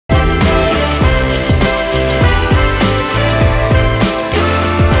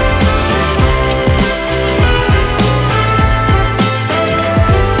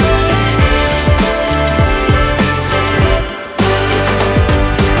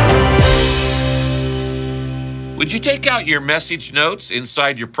Would you take out your message notes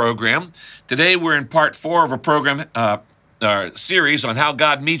inside your program? Today we're in part 4 of a program series on how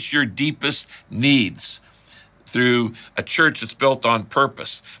God meets your deepest needs through a church that's built on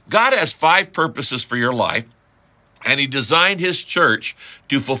purpose. God has 5 purposes for your life, and he designed his church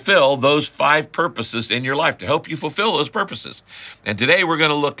to fulfill those 5 purposes in your life, to help you fulfill those purposes. And today we're going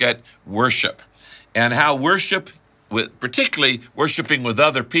to look at worship and how worship, particularly worshiping with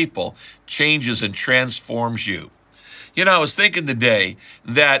other people, changes and transforms you. You know, I was thinking today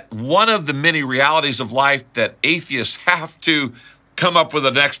that one of the many realities of life that atheists have to come up with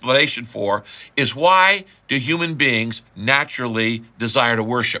an explanation for is, why do human beings naturally desire to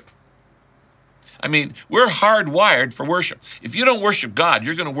worship? I mean, we're hardwired for worship. If you don't worship God,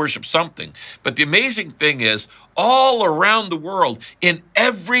 you're going to worship something. But the amazing thing is, all around the world, in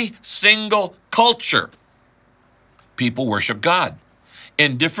every single culture, people worship God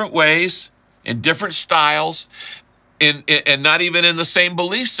in different ways, in different styles, and not even in the same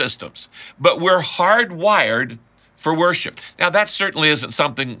belief systems. But we're hardwired for worship. Now, that certainly isn't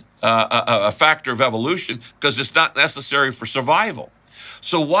something, a factor of evolution, because it's not necessary for survival.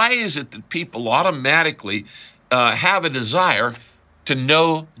 So why is it that people automatically have a desire to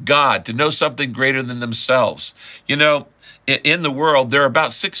know God, to know something greater than themselves? You know, in the world, there are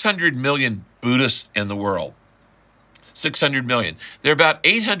about 600 million Buddhists in the world. 600 million. There are about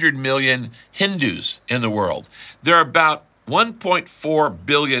 800 million Hindus in the world. There are about 1.4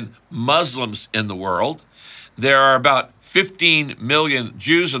 billion Muslims in the world. There are about 15 million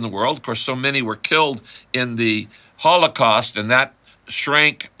Jews in the world. Of course, so many were killed in the Holocaust, and that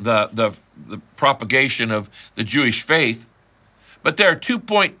shrank the propagation of the Jewish faith. But there are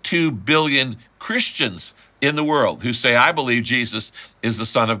 2.2 billion Christians in the world who say, I believe Jesus is the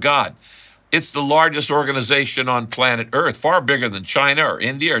Son of God. It's the largest organization on planet Earth, far bigger than China or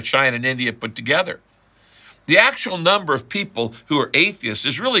India, or China and India put together. The actual number of people who are atheists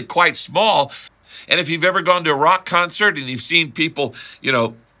is really quite small. And if you've ever gone to a rock concert and you've seen people,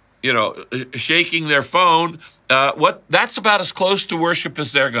 shaking their phone, that's about as close to worship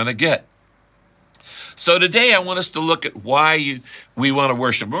as they're going to get. So today I want us to look at why we want to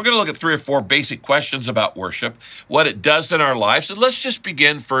worship. We're going to look at 3 or 4 basic questions about worship, what it does in our lives. And let's just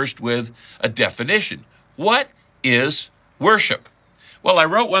begin first with a definition. What is worship? Well, I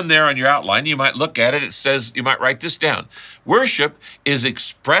wrote one there on your outline. You might look at it. It says, you might write this down. Worship is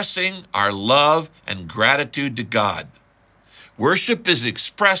expressing our love and gratitude to God. Worship is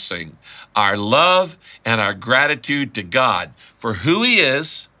expressing our love and our gratitude to God for who he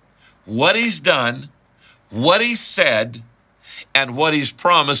is, what he's done, what he said, and what he's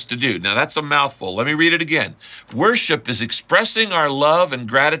promised to do. Now, that's a mouthful. Let me read it again. Worship is expressing our love and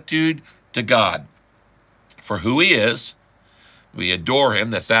gratitude to God for who he is. We adore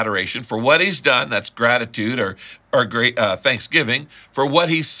him, that's adoration. For what he's done, that's gratitude or great thanksgiving. For what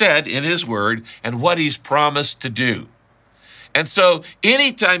he said in his word and what he's promised to do. And so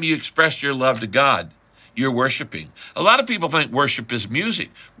anytime you express your love to God, you're worshiping. A lot of people think worship is music.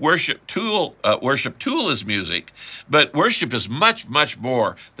 Worship tool is music, but worship is much, much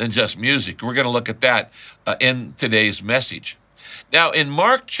more than just music. We're going to look at that in today's message. Now, in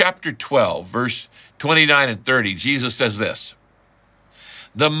Mark chapter 12, verse 29 and 30, Jesus says this: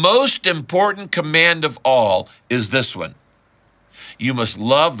 the most important command of all is this one: you must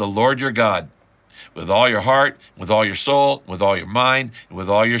love the Lord your God with all your heart, with all your soul, with all your mind, and with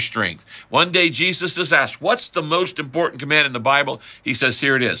all your strength. One day Jesus is asked, what's the most important command in the Bible? He says,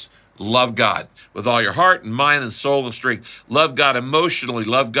 here it is: love God with all your heart and mind and soul and strength. Love God emotionally,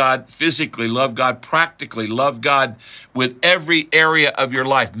 love God physically, love God practically, love God with every area of your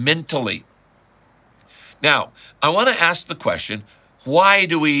life, mentally. Now, I want to ask the question, why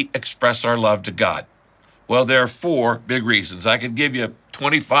do we express our love to God? Well, there are 4 big reasons. I could give you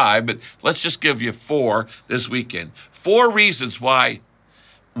 25, but let's just give you 4 this weekend. 4 reasons why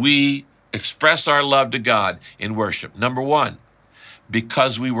we express our love to God in worship. Number 1,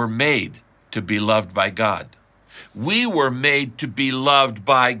 because we were made to be loved by God. We were made to be loved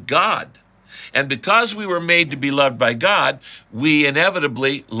by God. And because we were made to be loved by God, we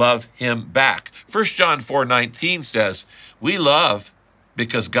inevitably love him back. 1 John 4:19 says, we love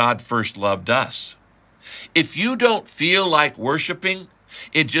because God first loved us. If you don't feel like worshiping,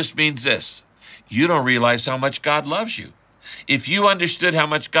 it just means this: you don't realize how much God loves you. If you understood how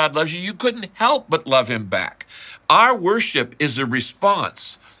much God loves you, you couldn't help but love him back. Our worship is a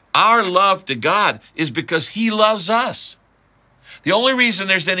response. Our love to God is because he loves us. The only reason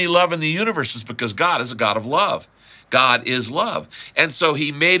there's any love in the universe is because God is a God of love. God is love. And so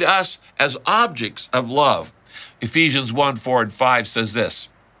he made us as objects of love. Ephesians 1:4 and 5 says this: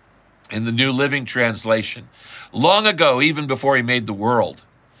 in the New Living Translation. Long ago, even before he made the world,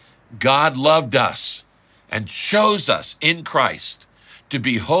 God loved us and chose us in Christ to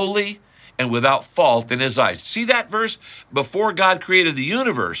be holy and without fault in his eyes. See that verse? Before God created the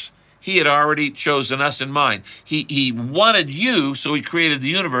universe, he had already chosen us in mind. He wanted you, so he created the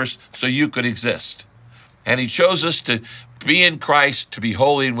universe so you could exist. And he chose us to be in Christ, to be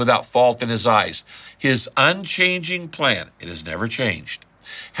holy and without fault in his eyes. His unchanging plan, it has never changed,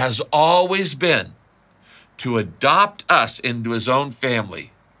 has always been to adopt us into his own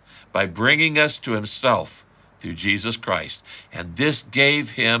family by bringing us to himself through Jesus Christ. And this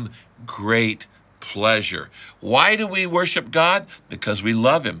gave him great pleasure. Why do we worship God? Because we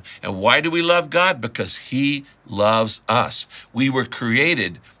love him. And why do we love God? Because he loves us. We were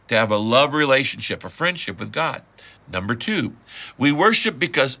created to have a love relationship, a friendship with God. Number two, we worship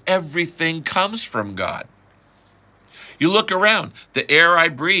because everything comes from God. You look around, the air I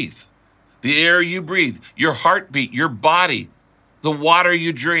breathe, the air you breathe, your heartbeat, your body, the water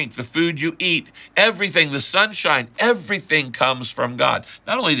you drink, the food you eat, everything, the sunshine, everything comes from God.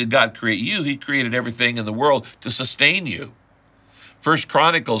 Not only did God create you, he created everything in the world to sustain you. 1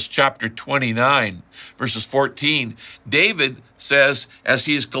 Chronicles chapter 29, verses 14, David says, as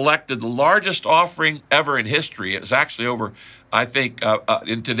he has collected the largest offering ever in history, it was actually over, I think,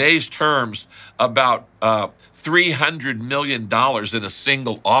 in today's terms, about $300 million in a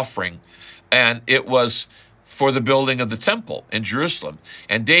single offering. And it was for the building of the temple in Jerusalem.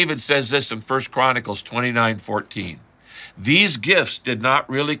 And David says this in 1 Chronicles 29:14. These gifts did not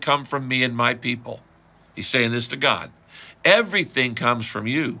really come from me and my people. He's saying this to God. Everything comes from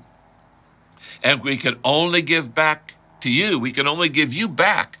you. And we can only give back to you. We can only give you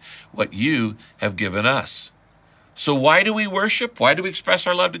back what you have given us. So why do we worship? Why do we express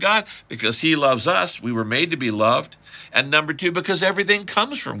our love to God? Because he loves us. We were made to be loved. And number two, because everything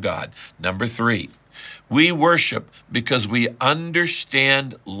comes from God. Number three, we worship because we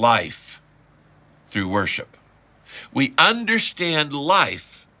understand life through worship. We understand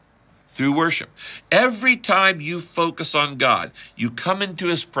life through worship. Every time you focus on God, you come into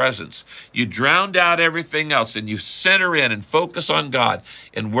his presence, you drown out everything else, and you center in and focus on God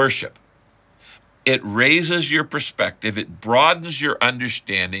in worship. It raises your perspective. It broadens your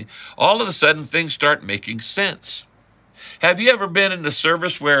understanding. All of a sudden, things start making sense. Have you ever been in a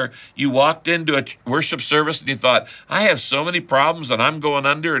service where you walked into a worship service and you thought, I have so many problems and I'm going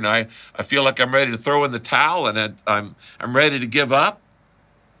under and I feel like I'm ready to throw in the towel and I'm ready to give up?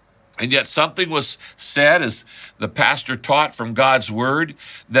 And yet something was said as the pastor taught from God's word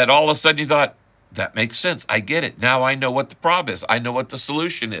that all of a sudden you thought, that makes sense. I get it. Now I know what the problem is. I know what the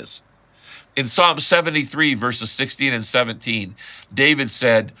solution is. In Psalm 73, verses 16 and 17, David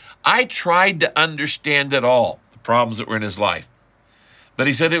said, I tried to understand it all, the problems that were in his life. But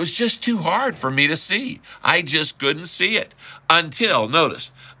he said, it was just too hard for me to see. I just couldn't see it until,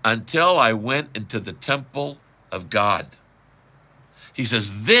 notice, until I went into the temple of God. He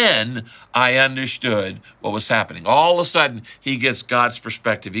says, then I understood what was happening. All of a sudden, he gets God's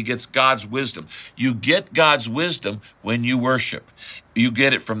perspective. He gets God's wisdom. You get God's wisdom when you worship. You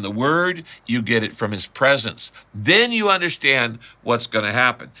get it from the word. You get it from his presence. Then you understand what's going to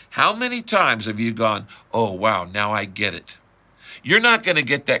happen. How many times have you gone, oh, wow, now I get it? You're not going to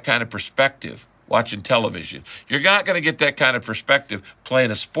get that kind of perspective watching television. You're not going to get that kind of perspective playing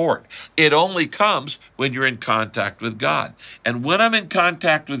a sport. It only comes when you're in contact with God. And when I'm in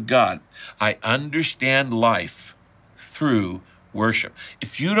contact with God, I understand life through worship.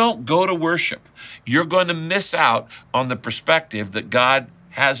 If you don't go to worship, you're going to miss out on the perspective that God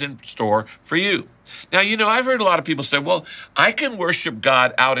has in store for you. Now, you know, I've heard a lot of people say, well, I can worship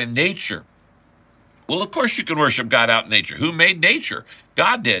God out in nature. Well, of course you can worship God out in nature. Who made nature?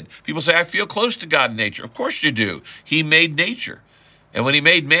 God did. People say, I feel close to God in nature. Of course you do. He made nature. And when he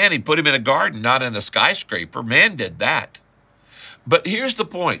made man, he put him in a garden, not in a skyscraper. Man did that. But here's the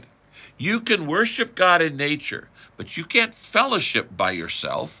point. You can worship God in nature, but you can't fellowship by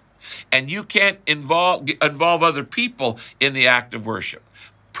yourself, and you can't involve other people in the act of worship.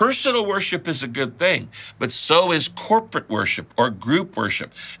 Personal worship is a good thing, but so is corporate worship or group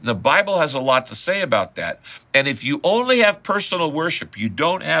worship. And the Bible has a lot to say about that. And if you only have personal worship, you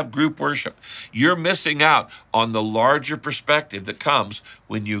don't have group worship, you're missing out on the larger perspective that comes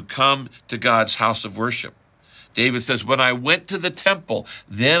when you come to God's house of worship. David says, when I went to the temple,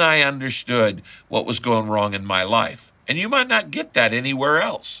 then I understood what was going wrong in my life. And you might not get that anywhere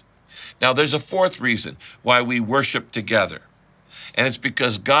else. Now, there's a fourth reason why we worship together. And it's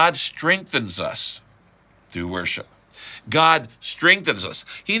because God strengthens us through worship. God strengthens us.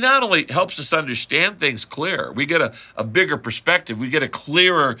 He not only helps us understand things clearer, we get a bigger perspective, we get a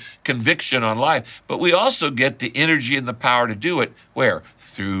clearer conviction on life, but we also get the energy and the power to do it. Where?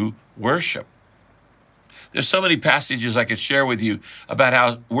 Through worship. There's so many passages I could share with you about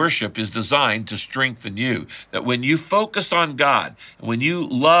how worship is designed to strengthen you. That when you focus on God, and when you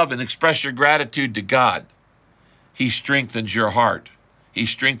love and express your gratitude to God, He strengthens your heart. He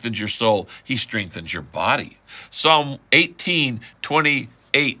strengthens your soul. He strengthens your body. Psalm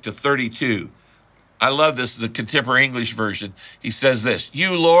 18:28-32. I love this, the contemporary English version. He says this,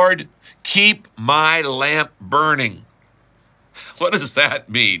 "You, Lord, keep my lamp burning." What does that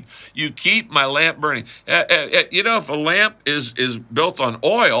mean? You keep my lamp burning. You know, if a lamp is built on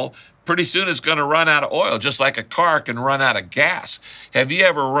oil, pretty soon it's going to run out of oil, just like a car can run out of gas. Have you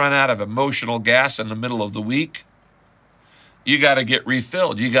ever run out of emotional gas in the middle of the week? You got to get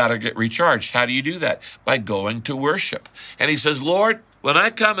refilled. You got to get recharged. How do you do that? By going to worship. And he says, Lord, when I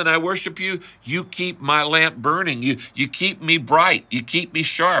come and I worship you, you keep my lamp burning. You keep me bright. You keep me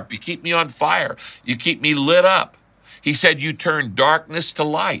sharp. You keep me on fire. You keep me lit up. He said, you turn darkness to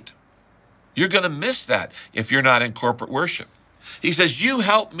light. You're going to miss that if you're not in corporate worship. He says, you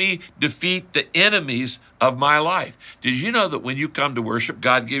help me defeat the enemies of my life. Did you know that when you come to worship,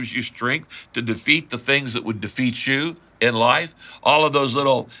 God gives you strength to defeat the things that would defeat you in life? All of those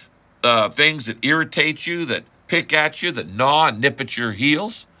little things that irritate you, that pick at you, that gnaw and nip at your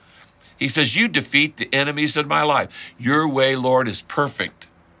heels. He says, you defeat the enemies of my life. Your way, Lord, is perfect,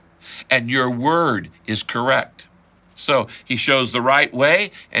 and your word is correct. So he shows the right way,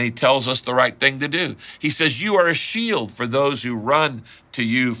 and he tells us the right thing to do. He says, you are a shield for those who run to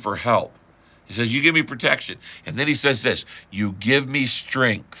you for help. He says, you give me protection. And then he says this, you give me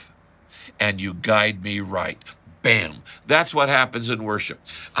strength, and you guide me right. Bam. That's what happens in worship.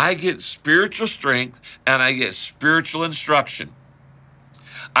 I get spiritual strength, and I get spiritual instruction.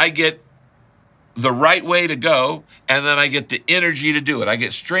 I get the right way to go, and then I get the energy to do it. I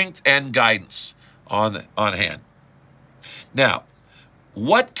get strength and guidance on hand. Now,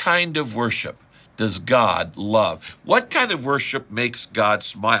 what kind of worship does God love? What kind of worship makes God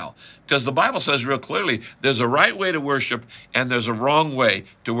smile? Because the Bible says real clearly, there's a right way to worship and there's a wrong way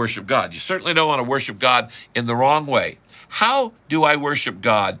to worship God. You certainly don't want to worship God in the wrong way. How do I worship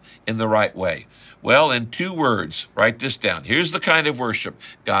God in the right way? Well, in 2 words, write this down. Here's the kind of worship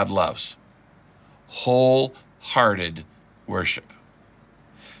God loves. Wholehearted worship.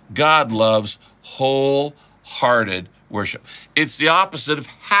 God loves wholehearted worship. It's the opposite of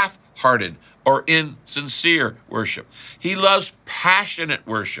half-hearted or insincere worship. He loves passionate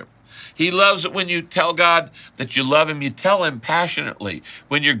worship. He loves it when you tell God that you love him, you tell him passionately.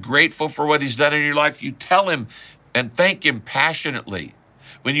 When you're grateful for what he's done in your life, you tell him and thank him passionately.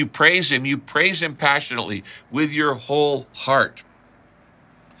 When you praise him passionately with your whole heart.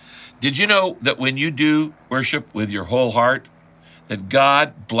 Did you know that when you do worship with your whole heart, that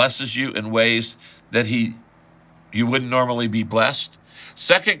God blesses you in ways that you wouldn't normally be blessed?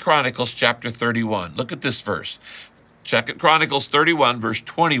 2 Chronicles chapter 31. Look at this verse. 2 Chronicles 31, verse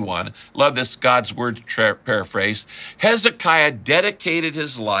 21. Love this God's word paraphrase. Hezekiah dedicated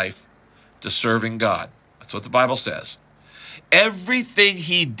his life to serving God. That's what the Bible says. Everything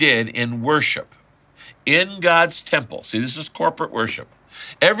he did in worship in God's temple. See, this is corporate worship.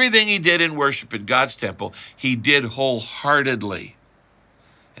 Everything he did in worship in God's temple, he did wholeheartedly.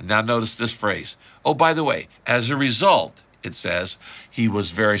 And now notice this phrase. Oh, by the way, as a result, it says, he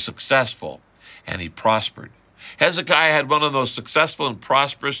was very successful and he prospered. Hezekiah had one of those successful and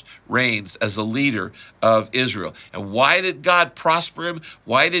prosperous reigns as a leader of Israel. And why did God prosper him?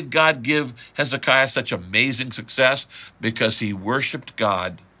 Why did God give Hezekiah such amazing success? Because he worshiped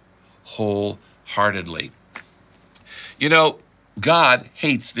God wholeheartedly. You know, God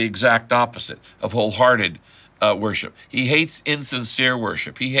hates the exact opposite of wholehearted worship. He hates insincere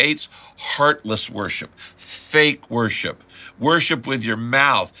worship. He hates heartless worship, fake worship, worship with your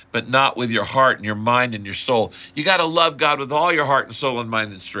mouth, but not with your heart and your mind and your soul. You got to love God with all your heart and soul and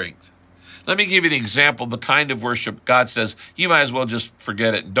mind and strength. Let me give you an example of the kind of worship God says, you might as well just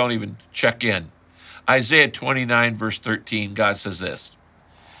forget it and don't even check in. Isaiah 29, verse 13, God says this,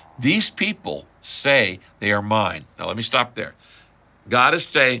 these people say they are mine. Now let me stop there. God is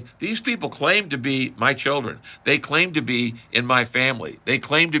saying, these people claim to be my children. They claim to be in my family. They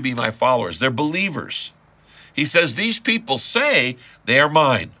claim to be my followers. They're believers. He says, these people say they are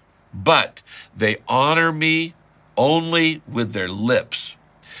mine, but they honor me only with their lips.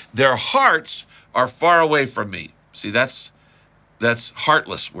 Their hearts are far away from me. See, that's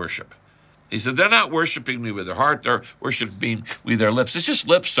heartless worship. He said, they're not worshiping me with their heart. They're worshiping me with their lips. It's just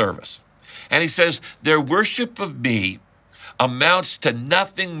lip service. And he says, their worship of me amounts to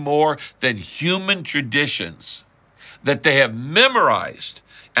nothing more than human traditions that they have memorized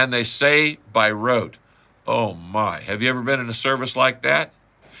and they say by rote. Oh my, have you ever been in a service like that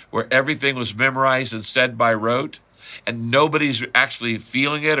where everything was memorized and said by rote and nobody's actually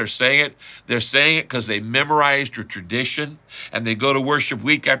feeling it or saying it? They're saying it because they memorized a tradition, and they go to worship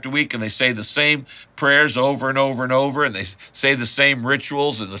week after week and they say the same prayers over and over and over, and they say the same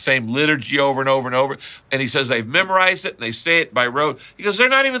rituals and the same liturgy over and over and over. And he says they've memorized it and they say it by rote. He goes, they're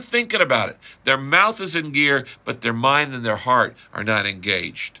not even thinking about it. Their mouth is in gear, but their mind and their heart are not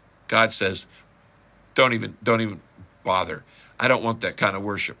engaged. God says, don't even bother. I don't want that kind of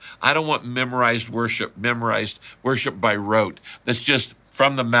worship. I don't want memorized worship by rote. That's just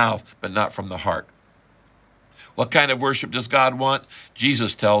from the mouth, but not from the heart. What kind of worship does God want?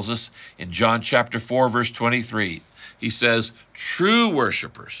 Jesus tells us in John chapter 4, verse 23. He says, true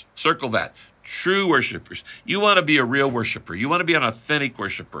worshipers, circle that, true worshipers. You want to be a real worshiper. You want to be an authentic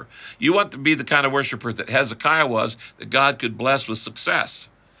worshiper. You want to be the kind of worshiper that Hezekiah was, that God could bless with success.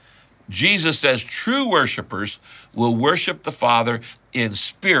 Jesus says true worshipers will worship the Father in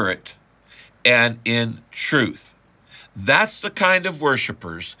spirit and in truth. That's the kind of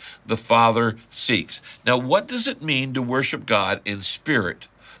worshipers the Father seeks. Now, what does it mean to worship God in spirit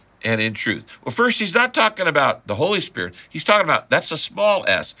and in truth? Well, first, he's not talking about the Holy Spirit. He's talking about, that's a small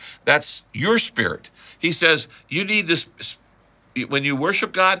s. That's your spirit. He says you need this, when you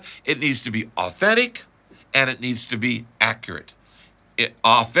worship God, it needs to be authentic and it needs to be accurate.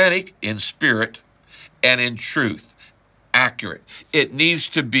 Authentic in spirit and in truth, accurate. It needs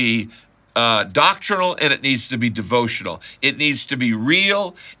to be doctrinal and it needs to be devotional. It needs to be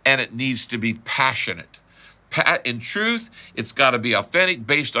real and it needs to be passionate. In truth, it's got to be authentic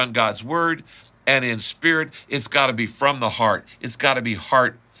based on God's word, and in spirit, it's got to be from the heart. It's got to be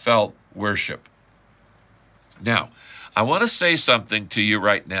heartfelt worship. Now, I want to say something to you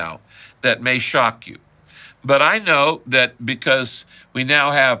right now that may shock you. But I know that because we now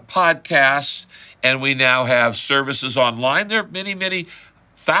have podcasts and we now have services online, there are many, many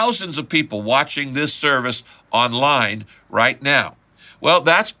thousands of people watching this service online right now. Well,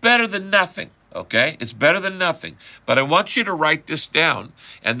 that's better than nothing, okay? It's better than nothing. But I want you to write this down,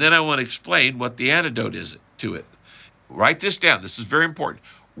 and then I want to explain what the antidote is to it. Write this down. This is very important.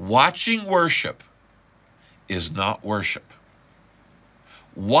 Watching worship is not worship.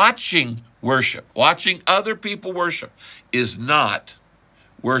 Watching worship, watching other people worship, is not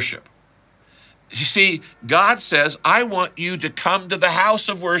worship. You see, God says, I want you to come to the house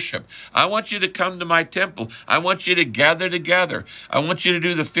of worship. I want you to come to my temple. I want you to gather together. I want you to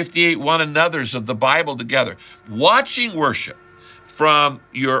do the 58 one another's of the Bible together. Watching worship from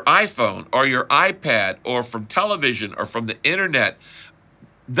your iPhone or your iPad or from television or from the internet,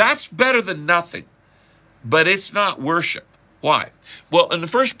 that's better than nothing, but it's not worship. Why? Well, in the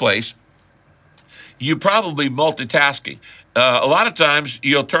first place, you're probably multitasking. A lot of times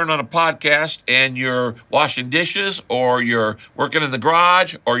you'll turn on a podcast and you're washing dishes, or you're working in the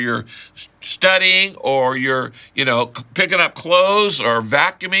garage, or you're studying, or you're, picking up clothes or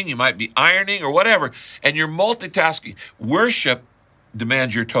vacuuming. You might be ironing or whatever, and you're multitasking. Worship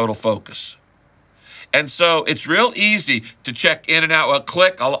demands your total focus. And so it's real easy to check in and out. Well,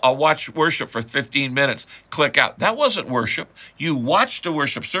 click, I'll watch worship for 15 minutes, click out. That wasn't worship. You watched a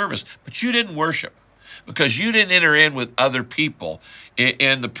worship service, but you didn't worship because you didn't enter in with other people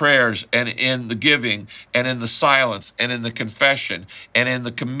in the prayers and in the giving and in the silence and in the confession and in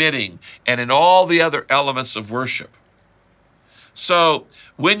the committing and in all the other elements of worship. So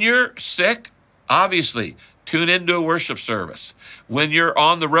when you're sick, obviously, tune into a worship service. When you're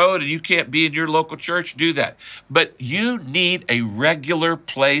on the road and you can't be in your local church, do that. But you need a regular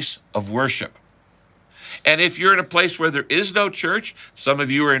place of worship. And if you're in a place where there is no church, some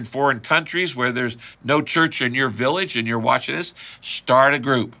of you are in foreign countries where there's no church in your village and you're watching this, start a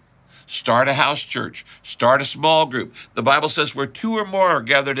group. Start a house church. Start a small group. The Bible says where two or more are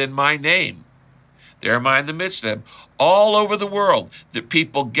gathered in my name, there am I in the midst of them. All over the world, that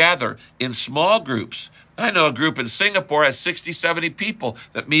people gather in small groups. I know a group in Singapore has 60, 70 people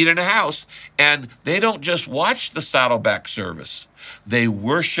that meet in a house, and they don't just watch the Saddleback service. They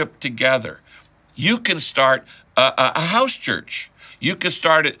worship together. You can start a house church. You can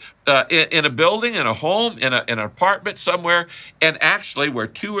start it in a building, in a home, in an apartment somewhere, and actually where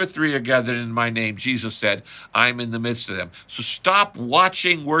two or three are gathered in my name, Jesus said, I'm in the midst of them. So stop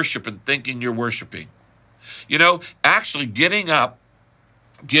watching worship and thinking you're worshiping. Actually getting up,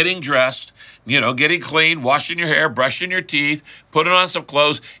 getting dressed, getting clean, washing your hair, brushing your teeth, putting on some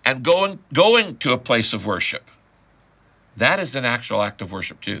clothes, and going to a place of worship. That is an actual act of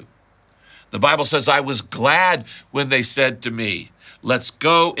worship too. The Bible says, I was glad when they said to me, let's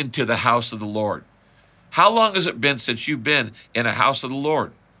go into the house of the Lord. How long has it been since you've been in a house of the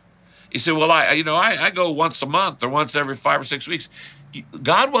Lord? You say, well, I go once a month or once every 5 or 6 weeks.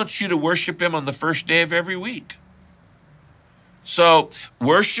 God wants you to worship him on the first day of every week. So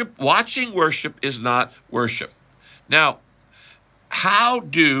watching worship is not worship. Now, how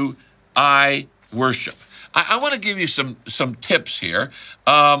do I worship? I want to give you some tips here.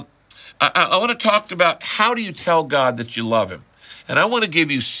 I want to talk about how do you tell God that you love him. And I want to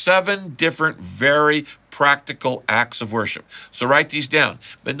give you 7 different, very practical acts of worship. So write these down.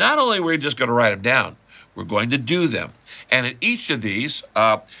 But not only are we just going to write them down, we're going to do them. And in each of these,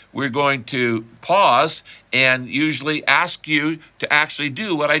 we're going to pause and usually ask you to actually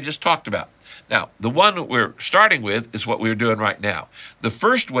do what I just talked about. Now, the one that we're starting with is what we're doing right now. The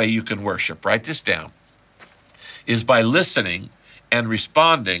first way you can worship, write this down, is by listening and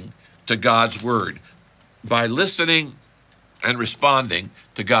responding to God's word. By listening and responding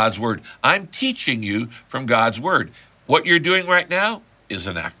to God's word. I'm teaching you from God's word. What you're doing right now is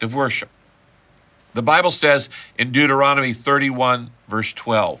an act of worship. The Bible says in Deuteronomy 31, verse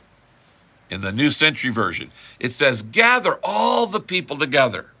 12, in the New Century Version, it says, gather all the people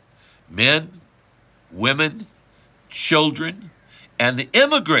together, men, women, children, and the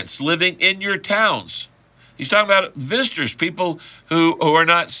immigrants living in your towns. He's talking about visitors, people who are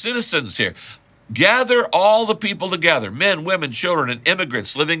not citizens here. Gather all the people together, men, women, children, and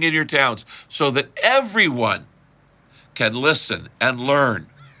immigrants living in your towns, so that everyone can listen and learn.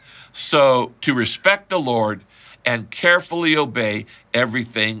 So to respect the Lord and carefully obey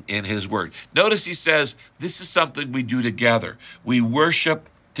everything in his word. Notice he says, this is something we do together. We worship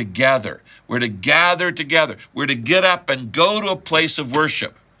together. We're to gather together. We're to get up and go to a place of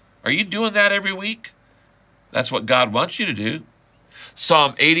worship. Are you doing that every week? That's what God wants you to do.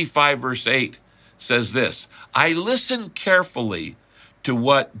 Psalm 85, verse 8 says this, I listen carefully to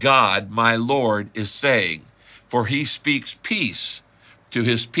what God, my Lord, is saying, for he speaks peace to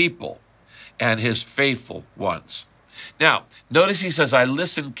his people and his faithful ones. Now, notice he says, I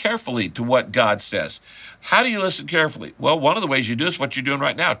listen carefully to what God says. How do you listen carefully? Well, one of the ways you do is what you're doing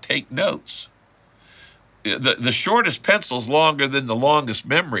right now. Take notes. The shortest pencil is longer than the longest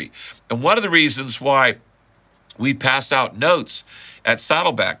memory. And one of the reasons why we pass out notes at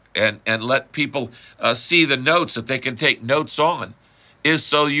Saddleback and let people see the notes that they can take notes on is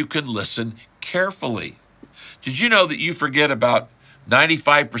so you can listen carefully. Did you know that you forget about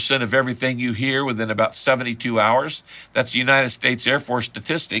 95% of everything you hear within about 72 hours? That's the United States Air Force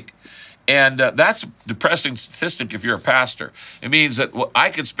statistic. And that's a depressing statistic if you're a pastor. It means that I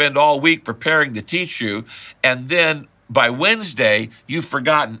could spend all week preparing to teach you, and then by Wednesday, you've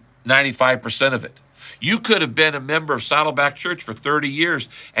forgotten 95% of it. You could have been a member of Saddleback Church for 30 years,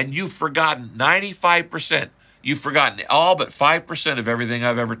 and you've forgotten 95%. You've forgotten all but 5% of everything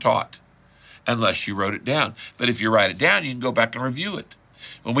I've ever taught, unless you wrote it down. But if you write it down, you can go back and review it.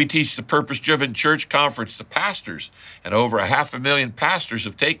 When we teach the Purpose-Driven Church Conference to pastors, and over 500,000 pastors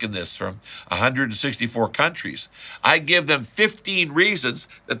have taken this from 164 countries, I give them 15 reasons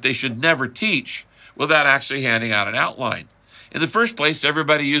that they should never teach without actually handing out an outline. In the first place,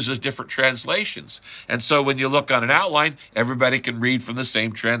 everybody uses different translations. And so when you look on an outline, everybody can read from the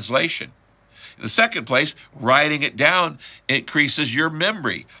same translation. In the second place, writing it down increases your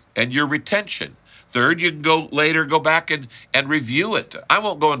memory and your retention. Third, you can go back and review it. I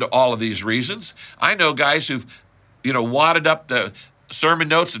won't go into all of these reasons. I know guys who've, wadded up the sermon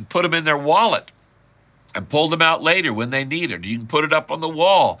notes and put them in their wallet and pulled them out later when they need it. You can put it up on the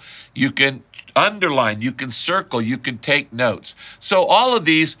wall. You can underline, you can circle, you can take notes. So all of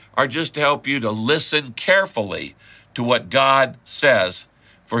these are just to help you to listen carefully to what God says,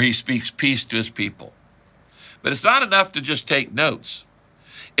 for he speaks peace to his people. But it's not enough to just take notes.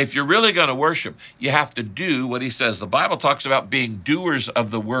 If you're really going to worship, you have to do what he says. The Bible talks about being doers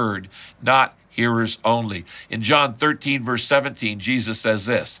of the word, not hearers only. In John 13, verse 17, Jesus says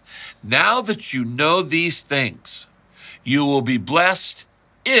this, now that you know these things, you will be blessed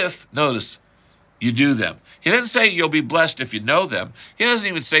if, notice, you do them. He doesn't say you'll be blessed if you know them. He doesn't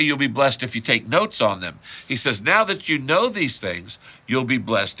even say you'll be blessed if you take notes on them. He says, now that you know these things, you'll be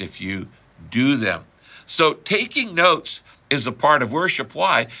blessed if you do them. So taking notes is a part of worship.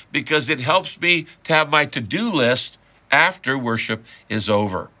 Why? Because it helps me to have my to-do list after worship is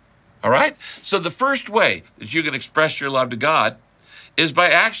over. All right? So the first way that you can express your love to God is by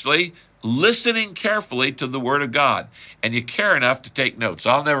actually listening carefully to the word of God. And you care enough to take notes.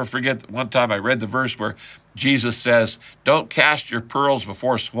 I'll never forget that one time I read the verse where Jesus says, don't cast your pearls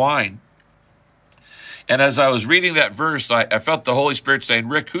before swine. And as I was reading that verse, I felt the Holy Spirit saying,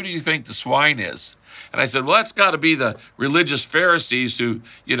 Rick, who do you think the swine is? And I said, well, that's got to be the religious Pharisees who,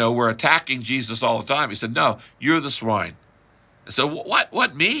 were attacking Jesus all the time. He said, no, you're the swine. I said,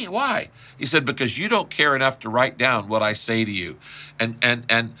 what, me? Why? He said, because you don't care enough to write down what I say to you. And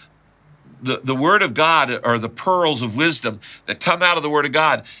the word of God are the pearls of wisdom that come out of the word of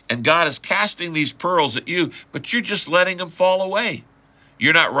God. And God is casting these pearls at you, but you're just letting them fall away.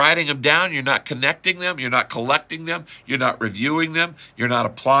 You're not writing them down. You're not connecting them. You're not collecting them. You're not reviewing them. You're not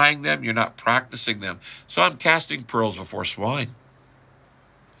applying them. You're not practicing them. So I'm casting pearls before swine.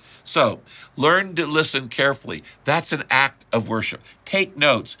 So learn to listen carefully. That's an act of worship. Take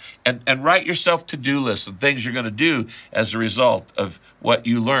notes and write yourself to-do lists and things you're going to do as a result of what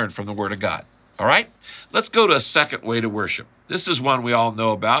you learned from the Word of God. All right? Let's go to a second way to worship. This is one we all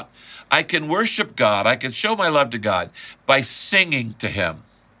know about. I can worship God. I can show my love to God by singing to Him.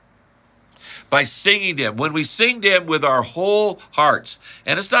 By singing to Him. When we sing to Him with our whole hearts,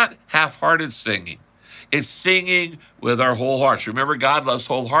 and it's not half-hearted singing. It's singing with our whole hearts. Remember, God loves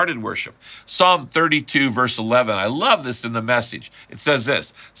wholehearted worship. Psalm 32, verse 11. I love this in the Message. It says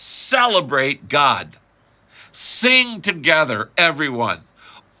this, celebrate God. Sing together, everyone.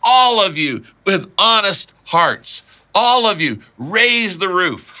 All of you with honest hearts. All of you, raise the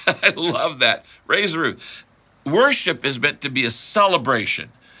roof. I love that. Raise the roof. Worship is meant to be a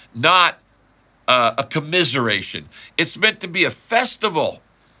celebration, not a commiseration. It's meant to be a festival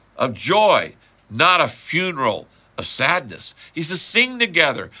of joy, not a funeral of sadness. He says, sing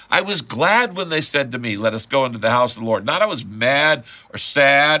together. I was glad when they said to me, let us go into the house of the Lord. Not I was mad or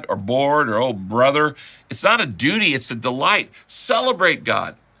sad or bored or, oh, brother. It's not a duty. It's a delight. Celebrate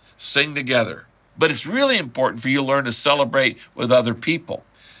God. Sing together. But it's really important for you to learn to celebrate with other people.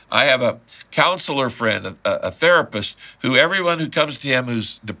 I have a counselor friend, a therapist, who everyone who comes to him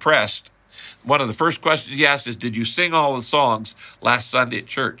who's depressed, one of the first questions he asks is, did you sing all the songs last Sunday at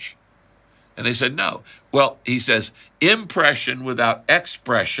church? And they said, no. Well, he says, impression without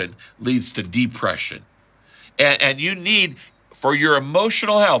expression leads to depression. And you need, for your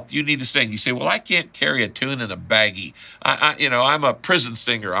emotional health, you need to sing. You say, well, I can't carry a tune in a baggie. I'm a prison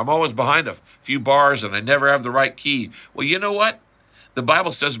singer. I'm always behind a few bars and I never have the right key. Well, you know what? The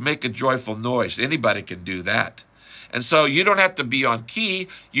Bible says make a joyful noise. Anybody can do that. And so you don't have to be on key.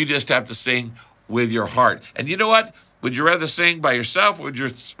 You just have to sing with your heart. And you know what? Would you rather sing by yourself, or would you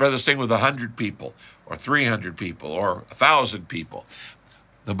rather sing with 100 people or 300 people or 1,000 people?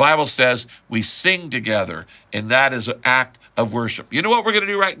 The Bible says we sing together, and that is an act of worship. You know what we're going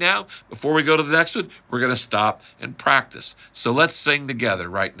to do right now? Before we go to the next one, we're going to stop and practice. So let's sing together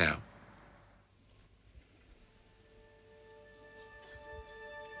right now.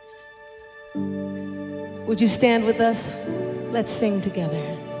 Would you stand with us? Let's sing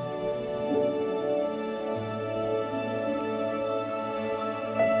together.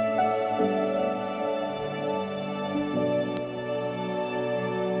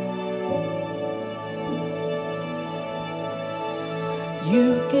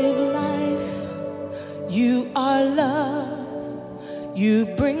 You give life, you are love, you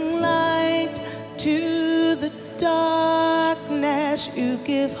bring light to the darkness, you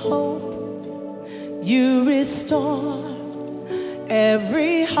give hope, you restore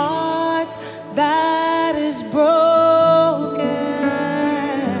every heart that is broken.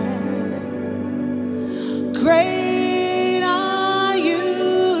 Great are you,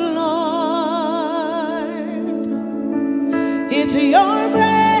 Lord. It's your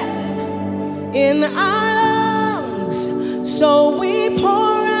breath in our lungs, so we pour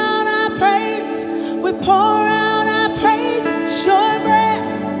out our praise. We pour out our praise. It's your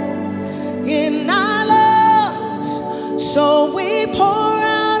breath in our lungs, so we pour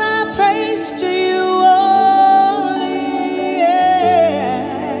out our praise to you only.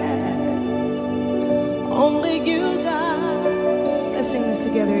 Yes. Only you, God. Let's sing this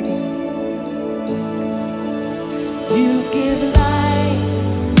together again. You give life,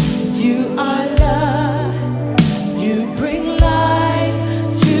 you are love, you bring light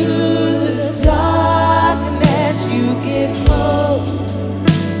to the darkness, you give hope,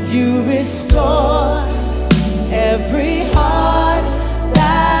 you restore every heart that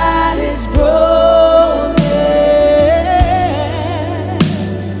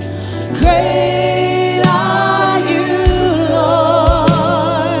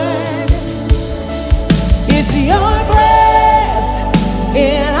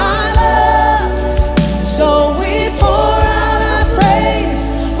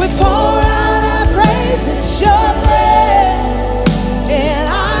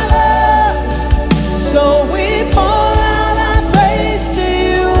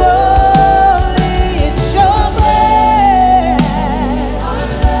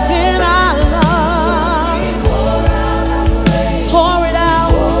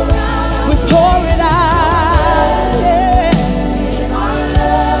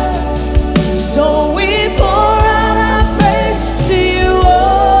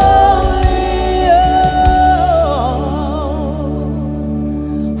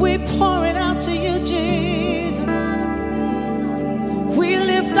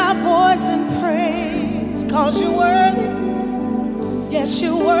lift our voice in praise, 'cause you're worthy. Yes,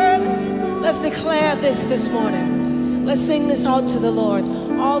 you're worthy. Let's declare this morning. Let's sing this out to the Lord.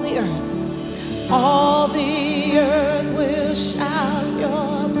 All the earth will shout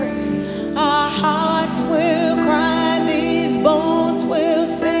your praise. Our hearts will cry, these bones will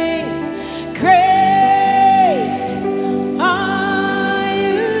sing. Great are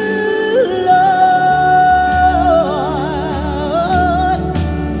you, Lord.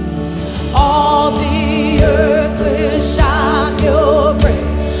 All the earth will shout your praise.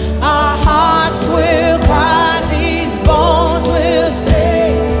 Our hearts will cry, these bones will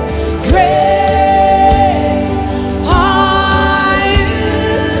sing. Great are you,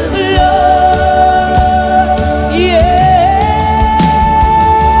 Lord. Yeah.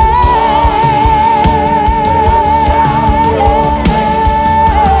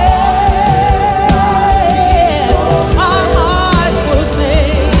 Our hearts will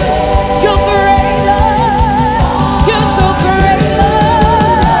sing. You're great, Lord. You're so great, Lord.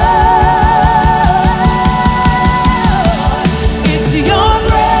 It's your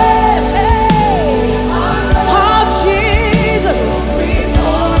breath, oh Jesus.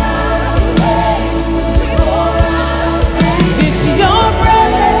 It's your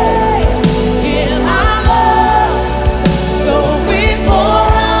breath in our lungs, so we pour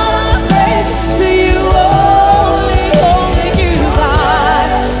out our praise to you, only you, God.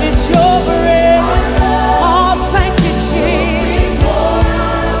 It's your breath. Oh, thank you, Jesus.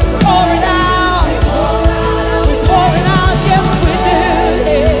 Pour it out. We pour it out, yes we do.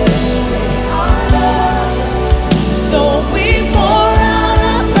 So we pour out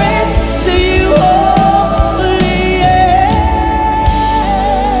our praise to you, only.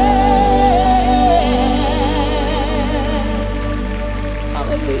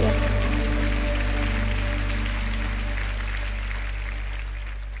 Hallelujah.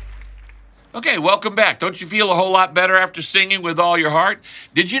 Okay, welcome back. Don't you feel a whole lot better after singing with all your heart?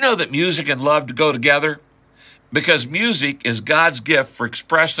 Did you know that music and love go together? Because music is God's gift for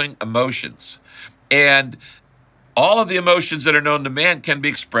expressing emotions. And all of the emotions that are known to man can be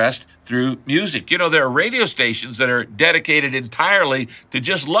expressed through music. You know, there are radio stations that are dedicated entirely to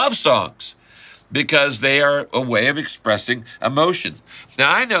just love songs because they are a way of expressing emotion. Now,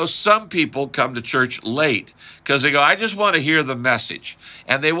 I know some people come to church late because they go, I just want to hear the message.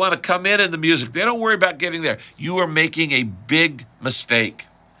 And they want to come in the music. They don't worry about getting there. You are making a big mistake.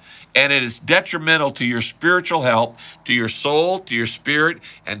 And it is detrimental to your spiritual health, to your soul, to your spirit,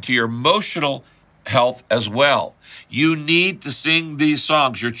 and to your emotional health as well. You need to sing these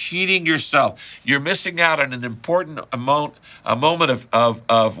songs. You're cheating yourself. You're missing out on an important moment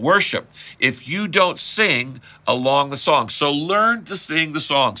of worship if you don't sing along the song. So learn to sing the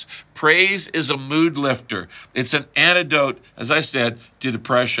songs. Praise is a mood lifter. It's an antidote, as I said, to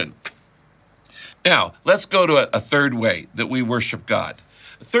depression. Now, let's go to a third way that we worship God.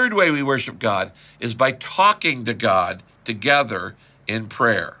 The third way we worship God is by talking to God together in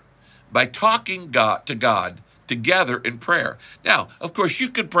prayer. By talking to God together in prayer. Now, of course, you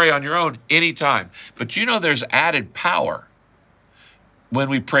can pray on your own anytime, but you know there's added power when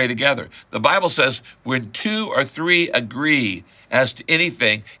we pray together. The Bible says, when 2 or 3 agree as to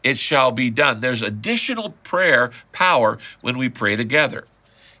anything, it shall be done. There's additional prayer power when we pray together.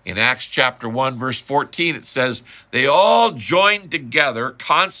 In Acts chapter 1, verse 14, it says, they all joined together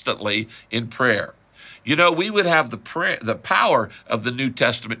constantly in prayer. You know, we would have the power of the New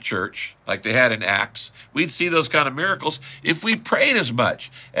Testament church, like they had in Acts. We'd see those kind of miracles if we prayed as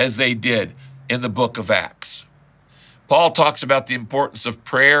much as they did in the book of Acts. Paul talks about the importance of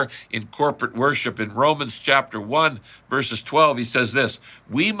prayer in corporate worship. In Romans chapter 1, verses 12, he says this,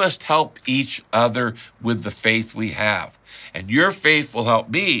 we must help each other with the faith we have. And your faith will help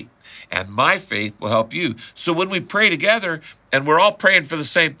me, and my faith will help you. So when we pray together, and we're all praying for the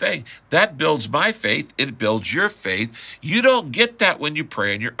same thing, that builds my faith, it builds your faith. You don't get that when you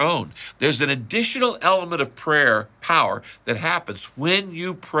pray on your own. There's an additional element of prayer power that happens when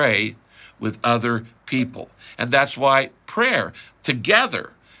you pray with other people. And that's why prayer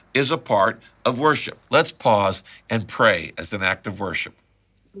together is a part of worship. Let's pause and pray as an act of worship.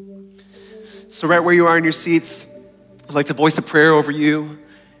 So right where you are in your seats, I'd like to voice a prayer over you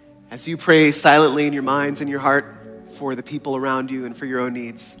as you pray silently in your minds and your heart for the people around you and for your own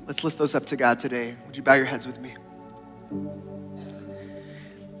needs. Let's lift those up to God today. Would you bow your heads with me?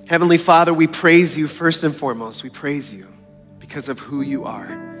 Heavenly Father, we praise you first and foremost. We praise you because of who you are.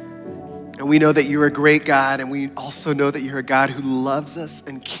 And we know that you're a great God, and we also know that you're a God who loves us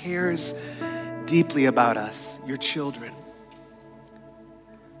and cares deeply about us, your children.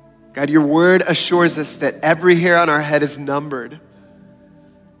 God, your word assures us that every hair on our head is numbered.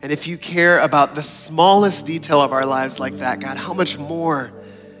 And if you care about the smallest detail of our lives like that, God, how much more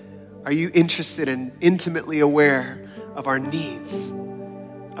are you interested and intimately aware of our needs,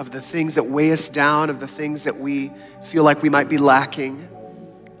 of the things that weigh us down, of the things that we feel like we might be lacking?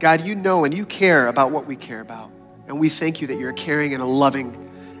 God, you know and you care about what we care about. And we thank you that you're a caring and a loving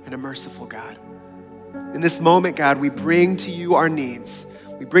and a merciful God. In this moment, God, we bring to you our needs.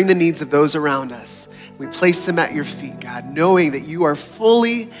 We bring the needs of those around us. We place them at your feet, God, knowing that you are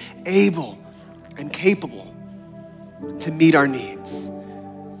fully able and capable to meet our needs,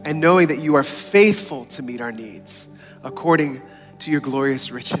 and knowing that you are faithful to meet our needs according to your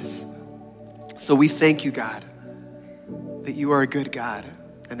glorious riches. So we thank you, God, that you are a good God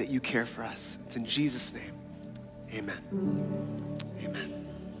and that you care for us. It's in Jesus' name, amen. Amen.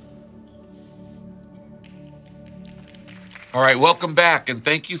 All right, welcome back, and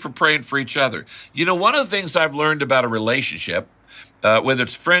thank you for praying for each other. You know, one of the things I've learned about a relationship, whether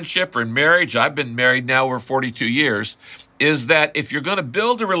it's friendship or marriage, I've been married now over 42 years, is that if you're going to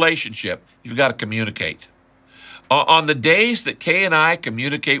build a relationship, you've got to communicate. On the days that Kay and I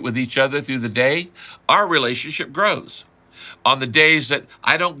communicate with each other through the day, our relationship grows. On the days that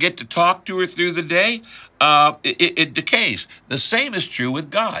I don't get to talk to her through the day, it decays. The same is true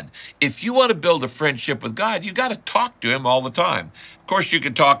with God. If you want to build a friendship with God, you got to talk to him all the time. Of course, you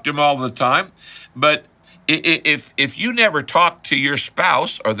can talk to him all the time, but if you never talk to your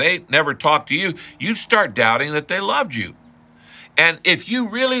spouse or they never talk to you, you start doubting that they loved you. And if you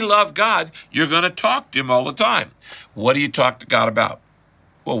really love God, you're going to talk to him all the time. What do you talk to God about?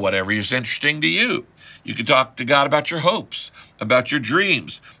 Well, whatever is interesting to you. You can talk to God about your hopes, about your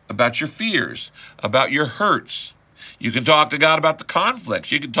dreams, about your fears, about your hurts. You can talk to God about the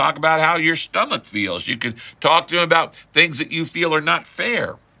conflicts. You can talk about how your stomach feels. You can talk to him about things that you feel are not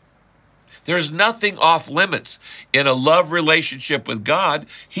fair. There's nothing off limits in a love relationship with God.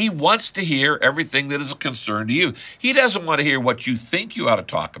 He wants to hear everything that is a concern to you. He doesn't want to hear what you think you ought to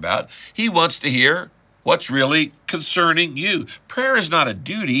talk about. He wants to hear what's really concerning you. Prayer is not a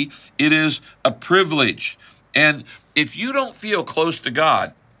duty. It is a privilege. And if you don't feel close to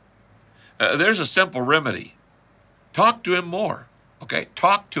God, there's a simple remedy. Talk to him more, okay?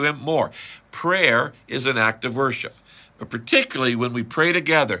 Talk to him more. Prayer is an act of worship. But particularly when we pray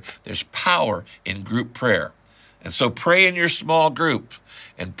together, there's power in group prayer. And so pray in your small group,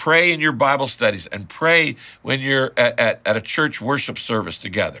 and pray in your Bible studies, and pray when you're at a church worship service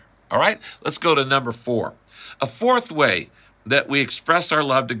together. All right? Let's go to number 4. A fourth way that we express our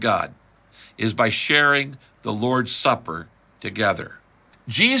love to God is by sharing the Lord's Supper together.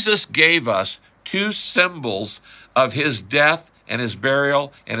 Jesus gave us 2 symbols of his death and his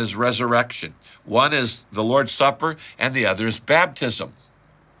burial and his resurrection. One is the Lord's Supper, and the other is baptism.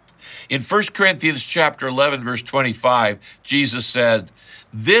 In 1 Corinthians chapter 11, verse 25, Jesus said,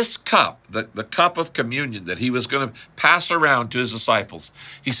 this cup, the cup of communion that he was going to pass around to his disciples,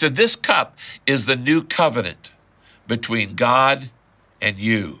 he said, this cup is the new covenant between God and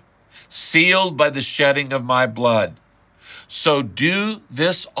you, sealed by the shedding of my blood. So do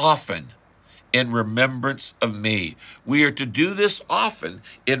this often in remembrance of me. We are to do this often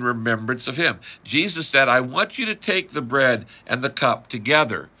in remembrance of him. Jesus said, I want you to take the bread and the cup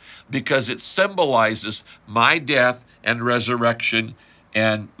together because it symbolizes my death and resurrection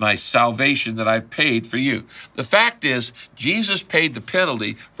and my salvation that I've paid for you. The fact is, Jesus paid the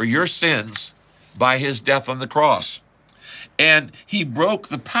penalty for your sins by his death on the cross. And he broke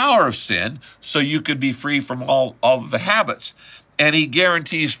the power of sin so you could be free from all of the habits. And he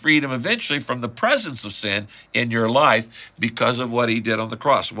guarantees freedom eventually from the presence of sin in your life because of what he did on the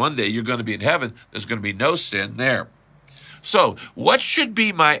cross. One day you're going to be in heaven. There's going to be no sin there. So what should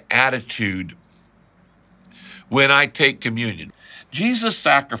be my attitude when I take communion? Jesus'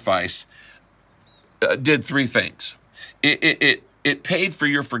 sacrifice did 3 things. It paid for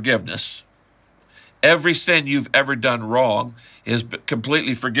your forgiveness. Every sin you've ever done wrong is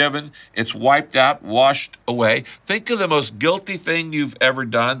completely forgiven. It's wiped out, washed away. Think of the most guilty thing you've ever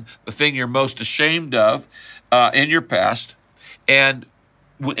done, the thing you're most ashamed of in your past. And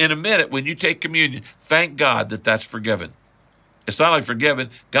in a minute, when you take communion, thank God that that's forgiven. It's not only forgiven,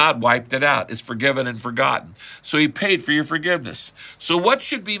 God wiped it out. It's forgiven and forgotten. So he paid for your forgiveness. So what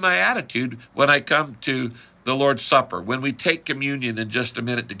should be my attitude when I come to the Lord's Supper, when we take communion in just a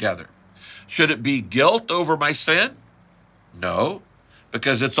minute together? Should it be guilt over my sin? No,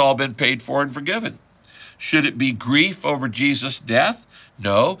 because it's all been paid for and forgiven. Should it be grief over Jesus' death?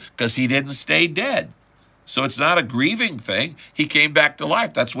 No, because he didn't stay dead. So it's not a grieving thing. He came back to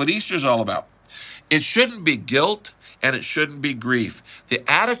life. That's what Easter's all about. It shouldn't be guilt, and it shouldn't be grief. The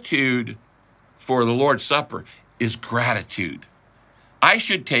attitude for the Lord's Supper is gratitude. I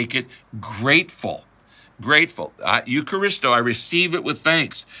should take it grateful. Grateful. Eucharisto, I receive it with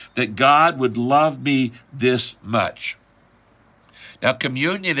thanks that God would love me this much. Now,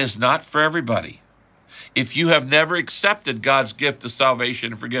 communion is not for everybody. If you have never accepted God's gift of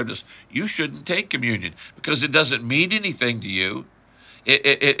salvation and forgiveness, you shouldn't take communion because it doesn't mean anything to you.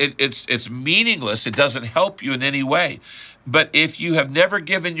 It's meaningless. It doesn't help you in any way. But if you have never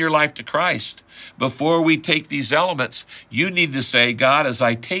given your life to Christ, before we take these elements, you need to say, God, as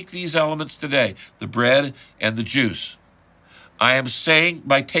I take these elements today, the bread and the juice, I am saying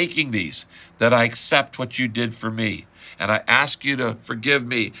by taking these that I accept what you did for me. And I ask you to forgive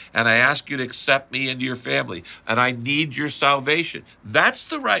me. And I ask you to accept me into your family. And I need your salvation. That's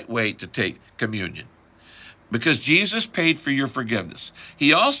the right way to take communion. Because Jesus paid for your forgiveness.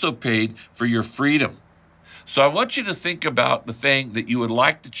 He also paid for your freedom. So I want you to think about the thing that you would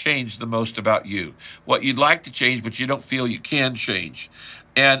like to change the most about you. What you'd like to change, but you don't feel you can change.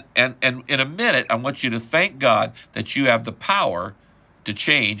 And in a minute, I want you to thank God that you have the power to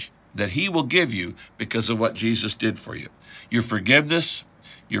change that he will give you because of what Jesus did for you. Your forgiveness,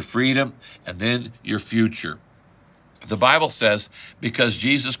 your freedom, and then your future. The Bible says, because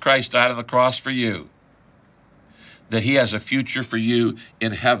Jesus Christ died on the cross for you, that he has a future for you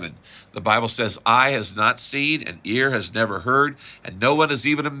in heaven. The Bible says, eye has not seen and ear has never heard, and no one has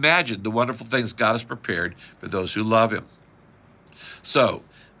even imagined the wonderful things God has prepared for those who love him. So,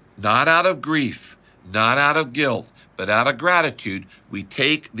 not out of grief, not out of guilt, but out of gratitude, we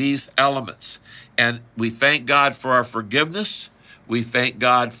take these elements and we thank God for our forgiveness. We thank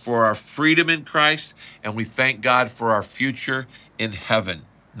God for our freedom in Christ, and we thank God for our future in heaven.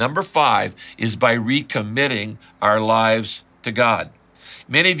 Number 5 is by recommitting our lives to God.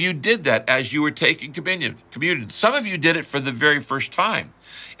 Many of you did that as you were taking communion. Some of you did it for the very first time,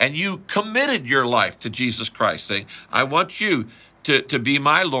 and you committed your life to Jesus Christ, saying, I want you to be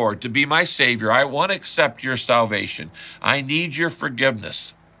my Lord, to be my Savior. I want to accept your salvation. I need your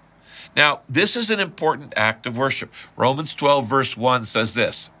forgiveness. Now, this is an important act of worship. Romans 12, verse 1 says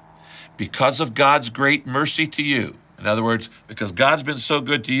this, because of God's great mercy to you, in other words, because God's been so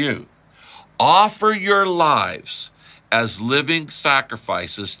good to you, offer your lives as living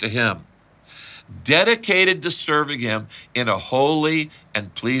sacrifices to him, dedicated to serving him in a holy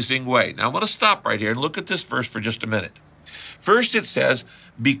and pleasing way. Now, I want to stop right here and look at this verse for just a minute. First, it says,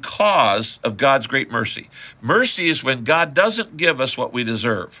 because of God's great mercy. Mercy is when God doesn't give us what we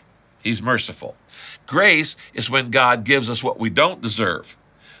deserve. He's merciful. Grace is when God gives us what we don't deserve.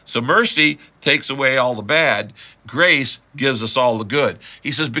 So mercy takes away all the bad. Grace gives us all the good.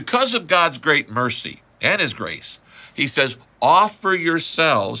 He says, because of God's great mercy and his grace, he says, offer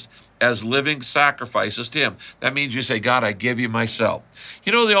yourselves as living sacrifices to him. That means you say, God, I give you myself.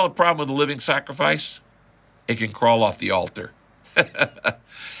 You know the only problem with a living sacrifice? It can crawl off the altar.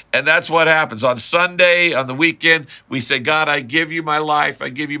 And that's what happens. On Sunday, on the weekend, we say, God, I give you my life. I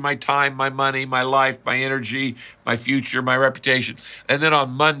give you my time, my money, my life, my energy, my future, my reputation. And then on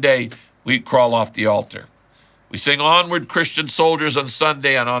Monday, we crawl off the altar. We sing Onward Christian Soldiers on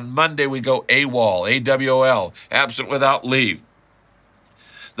Sunday, and on Monday we go AWOL, A-W-O-L, absent without leave.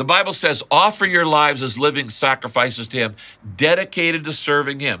 The Bible says, offer your lives as living sacrifices to him, dedicated to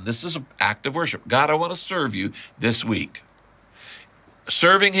serving him. This is an act of worship. God, I want to serve you this week.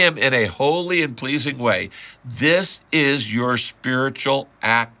 Serving him in a holy and pleasing way. This is your spiritual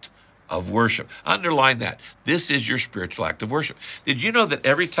act of worship. Underline that. This is your spiritual act of worship. Did you know that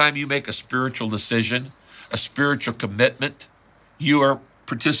every time you make a spiritual decision, a spiritual commitment, you are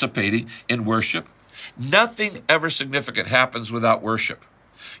participating in worship? Nothing ever significant happens without worship.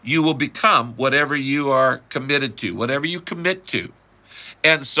 You will become whatever you are committed to, whatever you commit to.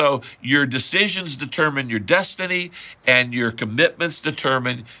 And so your decisions determine your destiny, and your commitments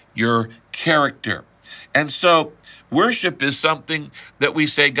determine your character. And so worship is something that we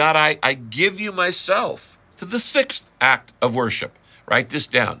say, God, I give you myself. To the 6th act of worship. Write this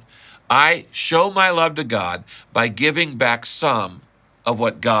down. I show my love to God by giving back some of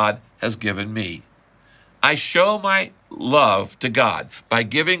what God has given me. I show my love to God by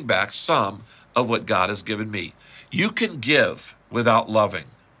giving back some of what God has given me. You can give without loving,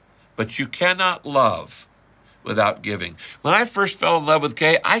 but you cannot love without giving. When I first fell in love with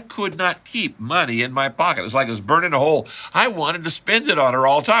Kay, I could not keep money in my pocket. It's like it was burning a hole. I wanted to spend it on her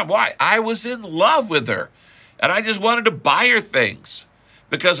all the time. Why? I was in love with her, and I just wanted to buy her things.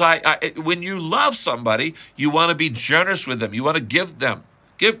 Because when you love somebody, you want to be generous with them. You want to give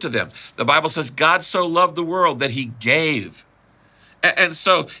to them. The Bible says God so loved the world that he gave. And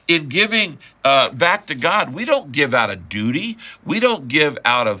so in giving back to God, we don't give out of duty. We don't give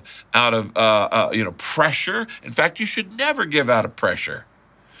out of pressure. In fact, you should never give out of pressure.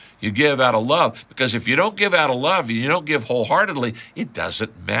 You give out of love, because if you don't give out of love and you don't give wholeheartedly, it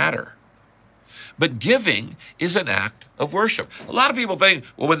doesn't matter. But giving is an act of worship. A lot of people think,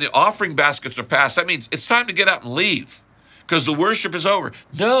 well, when the offering baskets are passed, that means it's time to get up and leave because the worship is over.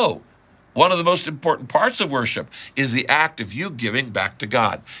 No. One of the most important parts of worship is the act of you giving back to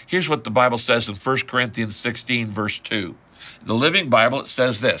God. Here's what the Bible says in 1 Corinthians 16, verse 2. In the Living Bible, it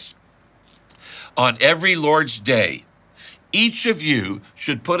says this: on every Lord's Day, each of you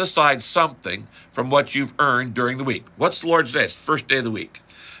should put aside something from what you've earned during the week. What's the Lord's Day? It's the first day of the week.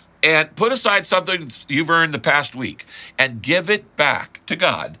 And put aside something you've earned the past week and give it back to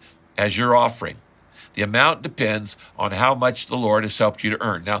God as your offering. The amount depends on how much the Lord has helped you to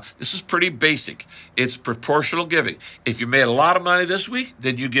earn. Now, this is pretty basic. It's proportional giving. If you made a lot of money this week,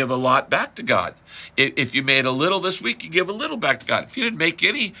 then you give a lot back to God. If you made a little this week, you give a little back to God. If you didn't make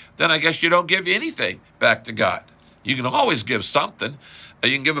any, then I guess you don't give anything back to God. You can always give something.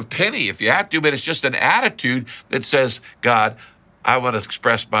 You can give a penny if you have to, but it's just an attitude that says, God, I want to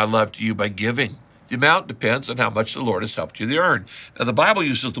express my love to you by giving. The amount depends on how much the Lord has helped you to earn. Now, the Bible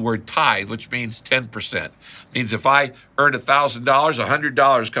uses the word tithe, which means 10%. It means if I earned $1,000,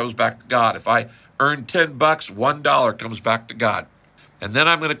 $100 comes back to God. If I earn $10, $1 comes back to God. And then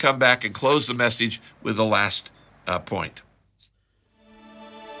I'm going to come back and close the message with the last point.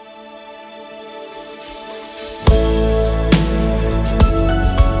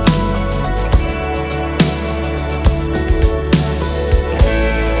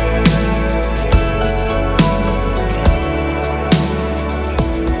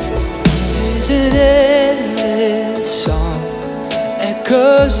 There's an endless song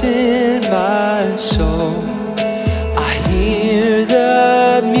echoes in my soul. I hear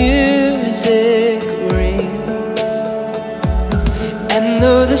the music ring, and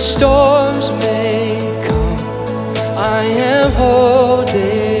though the storms may come, I am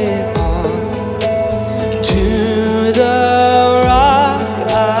holding on to the rock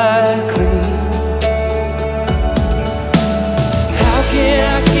I cling. How can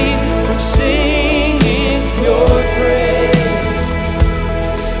I keep from singing your praise?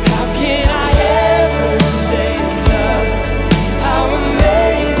 How can I ever say enough? How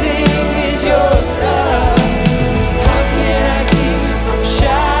amazing is your love? How can I keep from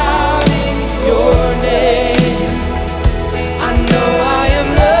shouting your name? I know I am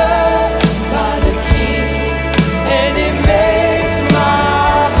loved by the King, and it makes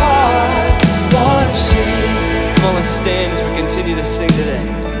my heart want to sing. Come on, let's stand as we continue to sing today.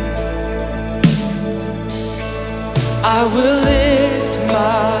 I will lift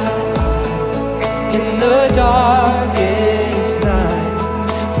my eyes in the darkest night,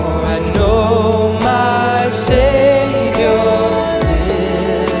 for I know my Savior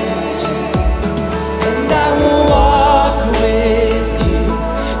lives, and I will walk with you,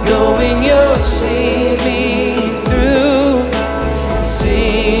 knowing you'll see me through, and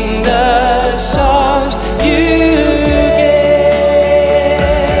sing the songs you gave.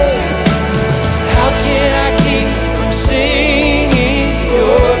 How can I keep from singing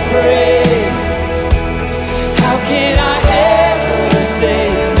your praise? How can I ever say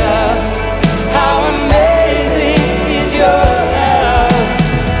enough? How amazing is your love?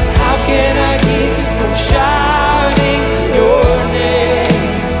 How can I keep from shouting your name?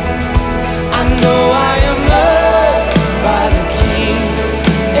 I know I am loved by the King,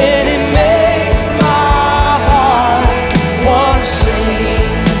 and it makes my heart want to sing.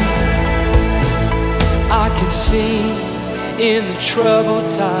 I can sing in the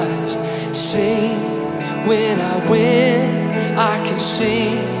troubled times, sing when I win. I can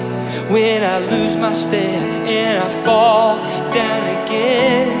sing when I lose my step and I fall down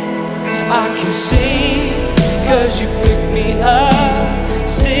again. I can sing 'cause you pick me up,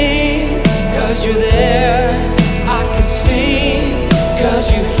 sing 'cause you're there. I can sing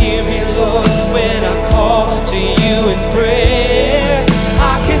 'cause you hear me, Lord, when I call to you in prayer.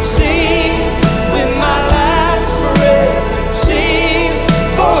 I can sing with my last breath, sing,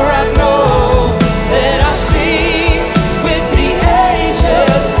 for I know that I sing with the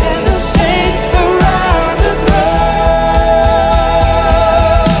angels and the saints around the throne.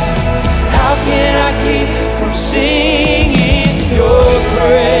 How can I keep from singing your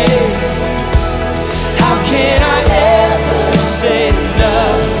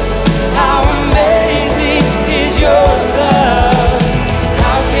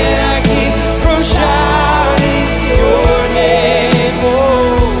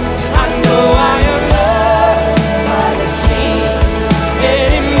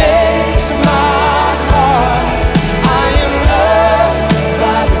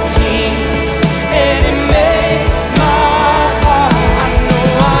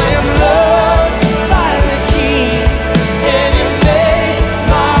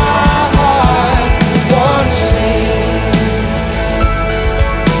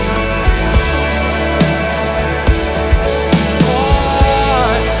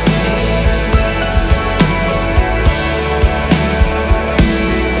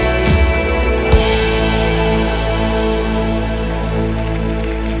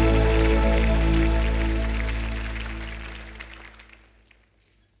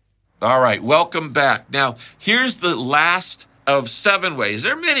All right, welcome back. Now, here's the last of 7 ways.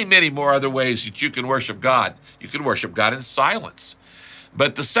 There are many, many more other ways that you can worship God. You can worship God in silence.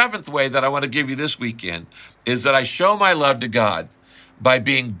 But the 7th way that I want to give you this weekend is that I show my love to God by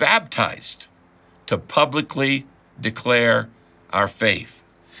being baptized to publicly declare our faith.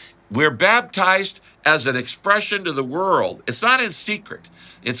 We're baptized as an expression to the world. It's not in secret.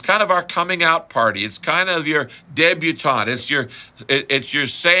 It's kind of our coming out party. It's kind of your debutante. It's your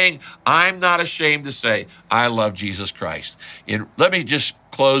saying, I'm not ashamed to say, I love Jesus Christ. Let me just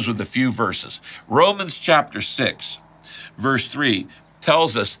close with a few verses. Romans chapter 6, verse 3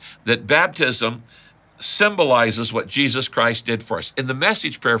 tells us that baptism symbolizes what Jesus Christ did for us. In the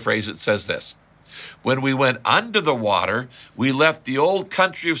Message paraphrase, it says this: when we went under the water, we left the old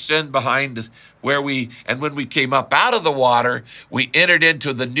country of sin behind and when we came up out of the water, we entered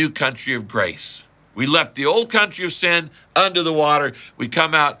into the new country of grace. We left the old country of sin under the water. We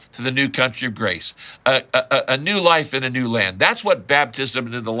come out to the new country of grace, a new life in a new land. That's what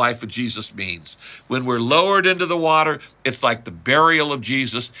baptism in the life of Jesus means. When we're lowered into the water, it's like the burial of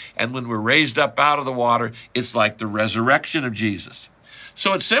Jesus. And when we're raised up out of the water, it's like the resurrection of Jesus.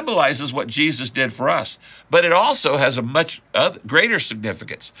 So it symbolizes what Jesus did for us, but it also has a much greater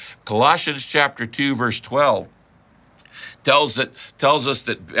significance. Colossians chapter 2, verse 12 tells us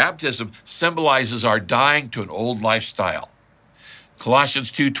that baptism symbolizes our dying to an old lifestyle.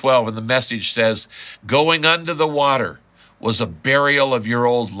 Colossians 2:12 in the Message says, going under the water was a burial of your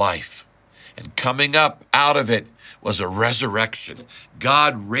old life, and coming up out of it was a resurrection.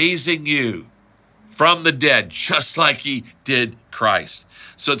 God raising you from the dead, just like he did Christ.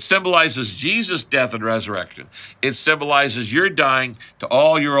 So it symbolizes Jesus' death and resurrection. It symbolizes your dying to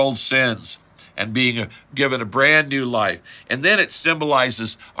all your old sins and being given a brand new life. And then it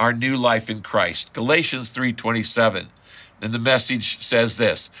symbolizes our new life in Christ. Galatians 3:27 in the Message says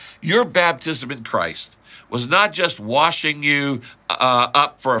this: your baptism in Christ was not just washing you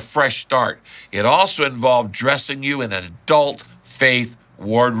up for a fresh start. It also involved dressing you in an adult faith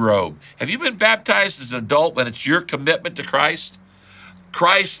wardrobe. Have you been baptized as an adult when it's your commitment to Christ?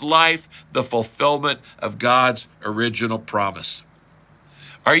 Christ's life, the fulfillment of God's original promise.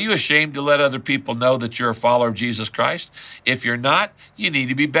 Are you ashamed to let other people know that you're a follower of Jesus Christ? If you're not, you need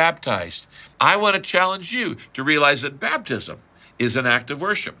to be baptized. I want to challenge you to realize that baptism is an act of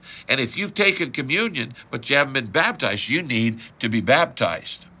worship. And if you've taken communion, but you haven't been baptized, you need to be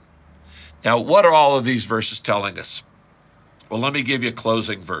baptized. Now, what are all of these verses telling us? Well, let me give you a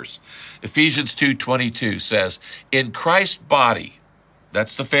closing verse. Ephesians 2:22 says, in Christ's body,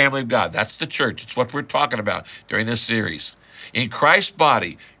 that's the family of God, that's the church, it's what we're talking about during this series. In Christ's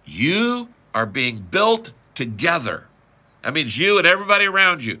body, you are being built together. That means you and everybody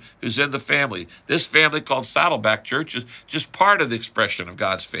around you who's in the family. This family called Saddleback Church is just part of the expression of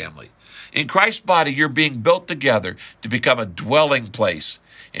God's family. In Christ's body, you're being built together to become a dwelling place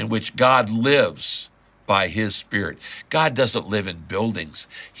in which God lives by his Spirit. God doesn't live in buildings.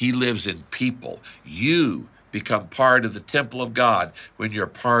 He lives in people. You become part of the temple of God when you're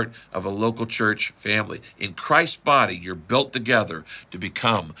part of a local church family. In Christ's body, you're built together to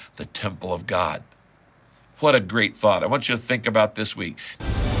become the temple of God. What a great thought. I want you to think about this week.